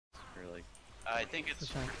I think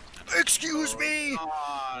it's. Excuse me!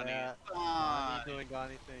 Donnie, Donnie doing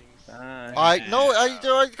Donnie things. I no, I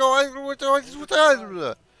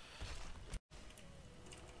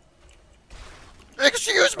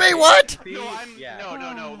excuse me, what?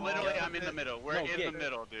 No, no. Literally, I'm in the middle. We're in the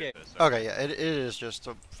middle, dude. Okay, yeah, it is just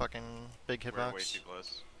a fucking big We're way hitbox. too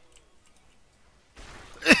close.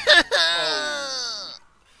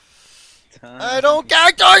 I don't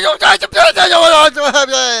care.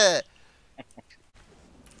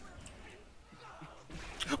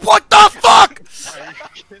 What the fuck?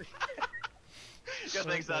 Yeah,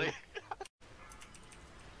 thanks, Donnie.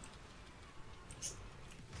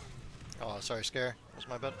 Oh, sorry, Scare. That was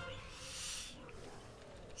my bad.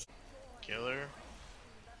 Killer.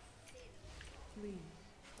 3,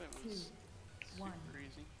 2, 1.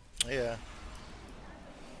 Yeah.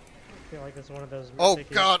 I feel like it's one of those. Oh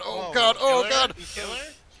god, oh god, oh god!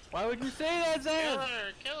 Killer? Why would you say that, Zan?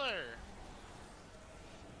 Killer!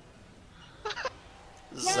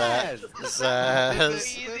 Zaz.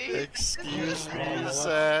 Excuse me,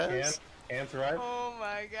 Zaz. Ants right? Oh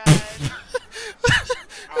my god.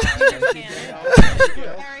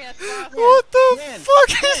 What the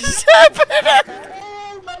fuck is happening?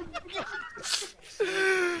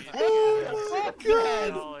 Oh my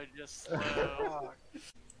god!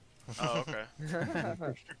 Oh, okay.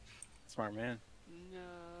 Smart man. No.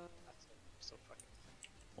 So fucking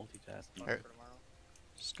Multitasking. Here.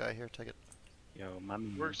 Sky here, take it. Yo, my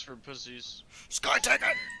man. works for pussies. Sky, take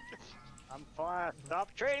it! I'm fine.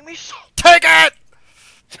 Stop trading me. Take it!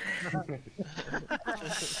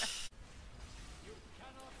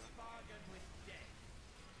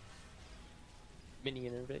 Mini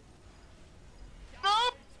innovate.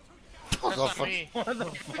 Nope! Oh, That's God, not fuck. me. What the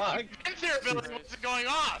fuck? Panther ability wasn't going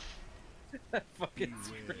off! That fucking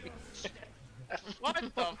scream. What the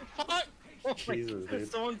fuck? Oh my Jesus, God.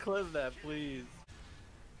 dude. Someone clip that, please.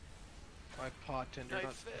 My pot tender,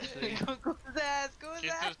 not Go Zaz, go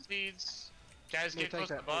Get Zaz. those seeds. Guys, Yeah, get take close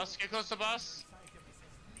to the that, boss. Get close to the boss.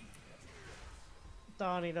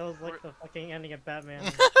 Donnie, that was like the fucking ending of Batman.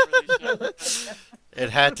 It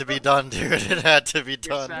had to be done, dude. It had to be Your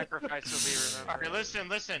done. sacrifice will be remembered. Alright,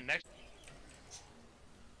 listen. Next.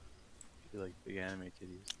 You like big anime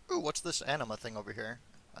titties. Ooh, what's this anima thing over here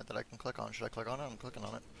that I can click on? Should I click on it? I'm clicking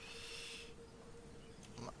on it.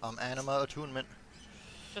 Anima attunement.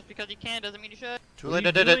 Just because you can doesn't mean you should. Too late,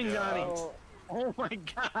 I did it. Oh my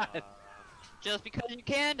god. Just because you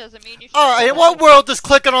can doesn't mean you should. Alright, in what world does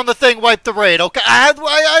clicking on the thing wipe the raid? Okay, how am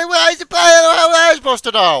I supposed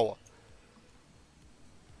to know?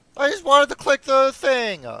 I just wanted to click the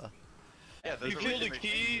thing. Yeah, You killed a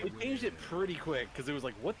key. We changed it pretty quick because it was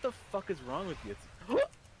like, what the fuck is wrong with you? We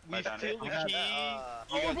killed the key.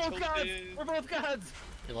 Oh, we're both gods. We're both gods.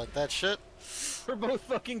 You like that shit? We're both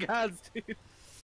fucking gods, dude.